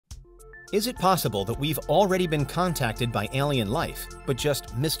Is it possible that we've already been contacted by alien life, but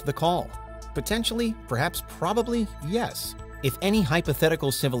just missed the call? Potentially, perhaps probably, yes. If any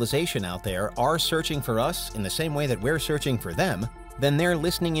hypothetical civilization out there are searching for us in the same way that we're searching for them, then they're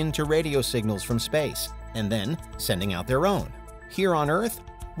listening into radio signals from space, and then sending out their own. Here on Earth,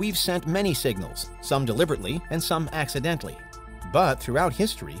 we've sent many signals, some deliberately and some accidentally. But throughout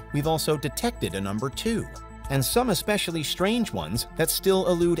history, we've also detected a number too, and some especially strange ones that still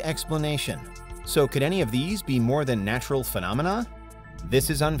elude explanation. So could any of these be more than natural phenomena? This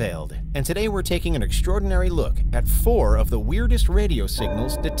is Unveiled, and today we're taking an extraordinary look at 4 of the weirdest radio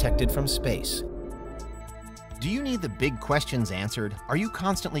signals detected from space. Do you need the big questions answered? Are you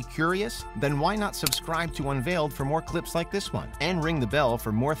constantly curious? Then why not subscribe to Unveiled for more clips like this one, and ring the bell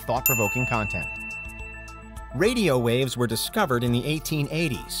for more thought-provoking content. Radio waves were discovered in the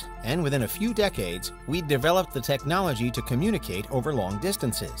 1880s, and within a few decades, we developed the technology to communicate over long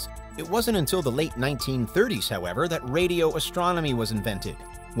distances. It wasn't until the late 1930s, however, that radio astronomy was invented,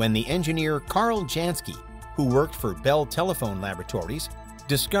 when the engineer Carl Jansky, who worked for Bell Telephone Laboratories,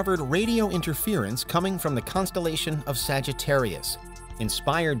 discovered radio interference coming from the constellation of Sagittarius.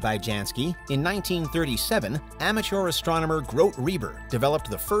 Inspired by Jansky, in 1937, amateur astronomer Grote Reber developed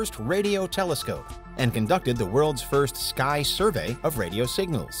the first radio telescope and conducted the world's first sky survey of radio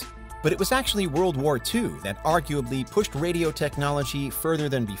signals. But it was actually World War II that arguably pushed radio technology further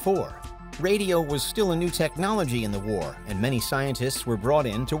than before. Radio was still a new technology in the war, and many scientists were brought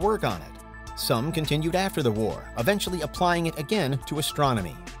in to work on it. Some continued after the war, eventually applying it again to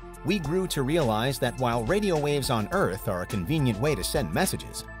astronomy. We grew to realize that while radio waves on Earth are a convenient way to send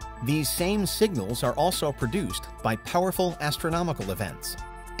messages, these same signals are also produced by powerful astronomical events.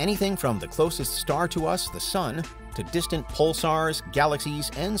 Anything from the closest star to us, the Sun, to distant pulsars,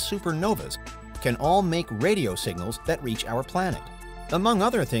 galaxies, and supernovas can all make radio signals that reach our planet. Among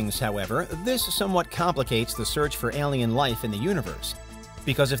other things, however, this somewhat complicates the search for alien life in the universe.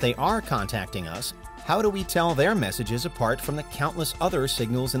 Because if they are contacting us, how do we tell their messages apart from the countless other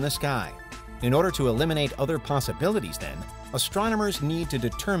signals in the sky? In order to eliminate other possibilities, then, astronomers need to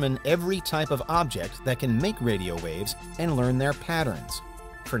determine every type of object that can make radio waves and learn their patterns.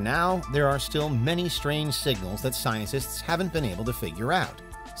 For now, there are still many strange signals that scientists haven't been able to figure out.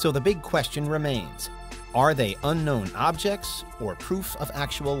 So the big question remains: are they unknown objects or proof of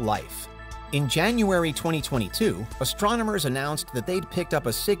actual life? In January 2022, astronomers announced that they'd picked up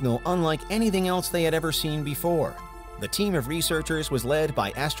a signal unlike anything else they had ever seen before. The team of researchers was led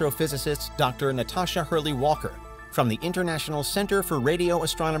by astrophysicist Dr. Natasha Hurley-Walker from the International Centre for Radio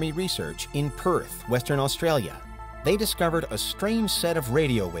Astronomy Research in Perth, Western Australia. They discovered a strange set of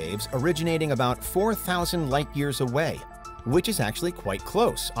radio waves originating about 4,000 light-years away, which is actually quite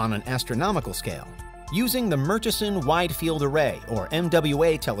close on an astronomical scale. Using the Murchison Wide Field Array, or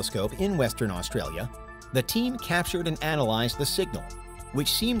MWA telescope in Western Australia, the team captured and analyzed the signal,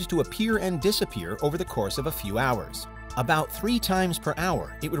 which seemed to appear and disappear over the course of a few hours. About 3 times per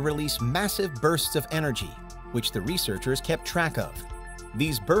hour, it would release massive bursts of energy, which the researchers kept track of.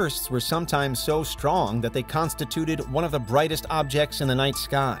 These bursts were sometimes so strong that they constituted one of the brightest objects in the night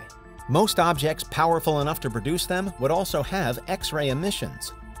sky. Most objects powerful enough to produce them would also have X-ray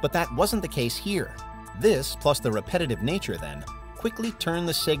emissions, but that wasn't the case here. This, plus the repetitive nature then, quickly turned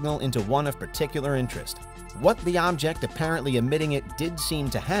the signal into one of particular interest. What the object apparently emitting it did seem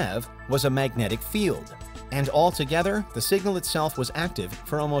to have was a magnetic field, and altogether, the signal itself was active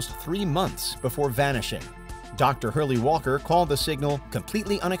for almost 3 months before vanishing. Dr. Hurley-Walker called the signal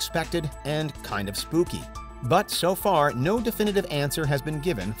completely unexpected and kind of spooky. But so far, no definitive answer has been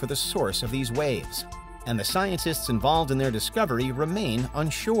given for the source of these waves, and the scientists involved in their discovery remain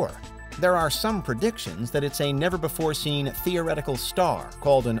unsure. There are some predictions that it's a never-before-seen theoretical star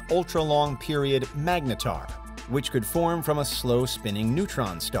called an ultra-long period magnetar, which could form from a slow-spinning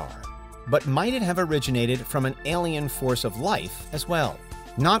neutron star. But might it have originated from an alien force of life as well?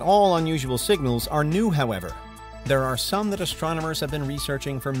 Not all unusual signals are new, however. There are some that astronomers have been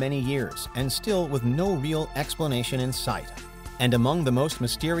researching for many years, and still with no real explanation in sight. And among the most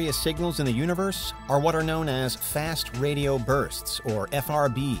mysterious signals in the universe are what are known as fast radio bursts, or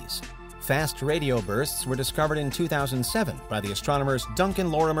FRBs. Fast radio bursts were discovered in 2007 by the astronomers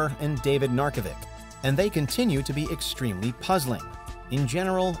Duncan Lorimer and David Narkovic, and they continue to be extremely puzzling. In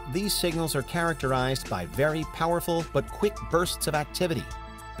general, these signals are characterized by very powerful but quick bursts of activity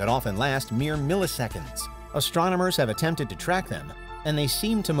that often last mere milliseconds. Astronomers have attempted to track them, and they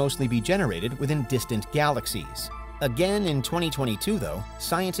seem to mostly be generated within distant galaxies. Again in 2022, though,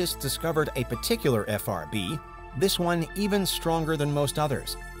 scientists discovered a particular FRB, this one even stronger than most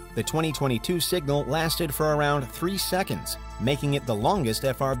others, The 2022 signal lasted for around 3 seconds, making it the longest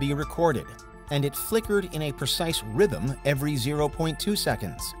FRB recorded, and it flickered in a precise rhythm every 0.2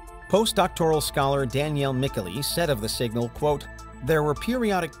 seconds. Postdoctoral scholar Danielle Mikkeli said of the signal, quote, "There were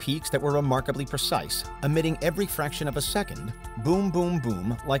periodic peaks that were remarkably precise, emitting every fraction of a second, boom, boom,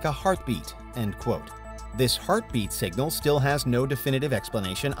 boom, like a heartbeat," end quote. This heartbeat signal still has no definitive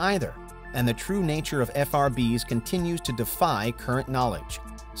explanation either, and the true nature of FRBs continues to defy current knowledge.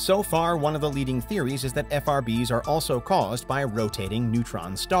 So far, one of the leading theories is that FRBs are also caused by rotating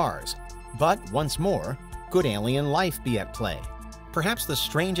neutron stars. But once more, could alien life be at play? Perhaps the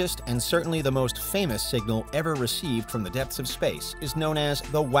strangest and certainly the most famous signal ever received from the depths of space is known as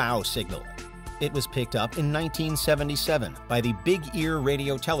the WOW signal. It was picked up in 1977 by the Big Ear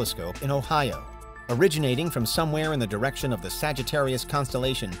Radio Telescope in Ohio. Originating from somewhere in the direction of the Sagittarius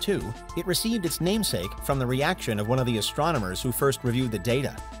constellation II, it received its namesake from the reaction of one of the astronomers who first reviewed the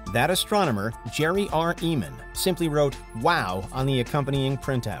data. That astronomer, Jerry R. Eman, simply wrote "WOW" on the accompanying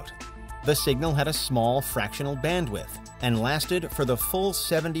printout. The signal had a small fractional bandwidth and lasted for the full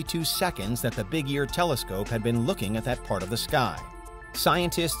 72 seconds that the Big Ear telescope had been looking at that part of the sky.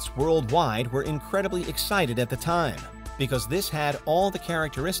 Scientists worldwide were incredibly excited at the time, because this had all the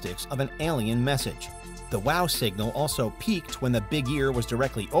characteristics of an alien message. The WOW signal also peaked when the Big Ear was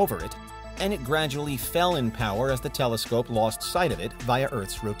directly over it, and it gradually fell in power as the telescope lost sight of it via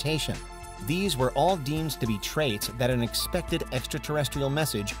Earth's rotation. These were all deemed to be traits that an expected extraterrestrial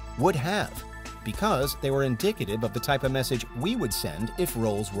message would have, because they were indicative of the type of message we would send if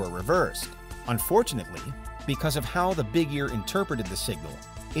roles were reversed. Unfortunately, because of how the Big Ear interpreted the signal,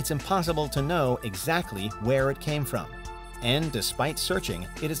 it's impossible to know exactly where it came from. And despite searching,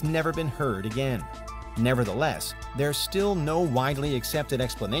 it has never been heard again. Nevertheless, there's still no widely accepted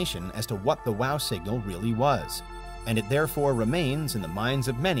explanation as to what the WOW signal really was, and it therefore remains in the minds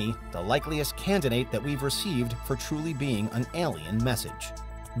of many the likeliest candidate that we've received for truly being an alien message.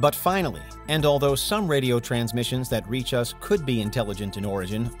 But finally, and although some radio transmissions that reach us could be intelligent in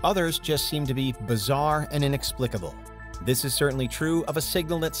origin, others just seem to be bizarre and inexplicable. This is certainly true of a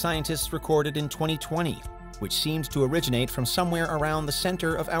signal that scientists recorded in 2020, which seemed to originate from somewhere around the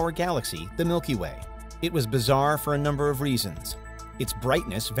center of our galaxy, the Milky Way. It was bizarre for a number of reasons. Its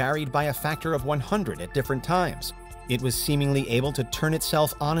brightness varied by a factor of 100 at different times. It was seemingly able to turn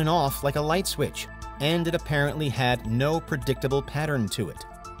itself on and off like a light switch, and it apparently had no predictable pattern to it.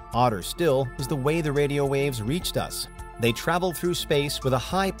 Odder still is the way the radio waves reached us. They traveled through space with a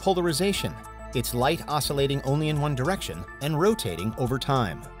high polarization, its light oscillating only in one direction and rotating over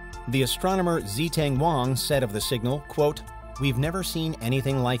time. The astronomer Ziteng Wang said of the signal, quote, "We've never seen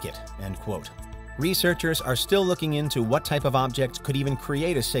anything like it," end quote. Researchers are still looking into what type of object could even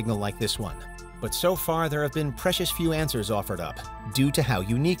create a signal like this one, but so far there have been precious few answers offered up, due to how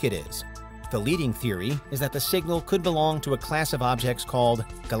unique it is. The leading theory is that the signal could belong to a class of objects called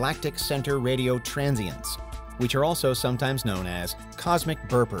galactic center radio transients, which are also sometimes known as cosmic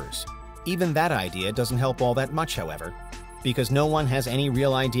burpers. Even that idea doesn't help all that much, however, because no one has any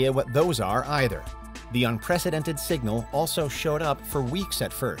real idea what those are either. The unprecedented signal also showed up for weeks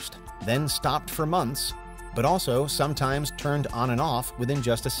at first, then stopped for months, but also sometimes turned on and off within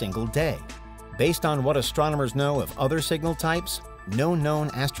just a single day. Based on what astronomers know of other signal types, no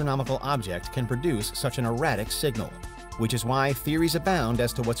known astronomical object can produce such an erratic signal, which is why theories abound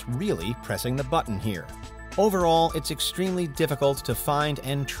as to what's really pressing the button here. Overall, it's extremely difficult to find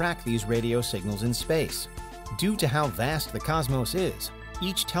and track these radio signals in space. Due to how vast the cosmos is,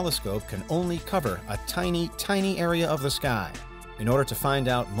 each telescope can only cover a tiny, tiny area of the sky. In order to find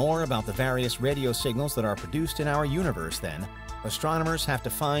out more about the various radio signals that are produced in our universe, then, astronomers have to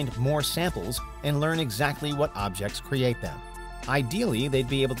find more samples and learn exactly what objects create them. Ideally, they'd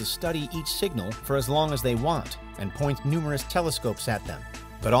be able to study each signal for as long as they want and point numerous telescopes at them.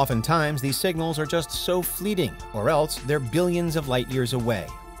 But oftentimes, these signals are just so fleeting, or else they're billions of light years away.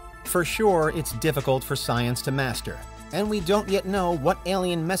 For sure, it's difficult for science to master, and we don't yet know what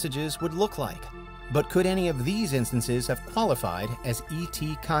alien messages would look like. But could any of these instances have qualified as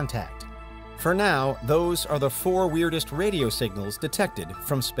ET contact? For now, those are the 4 weirdest radio signals detected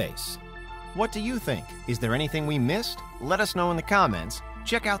from space. What do you think? Is there anything we missed? Let us know in the comments.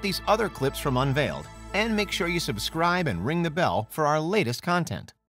 Check out these other clips from Unveiled, and make sure you subscribe and ring the bell for our latest content.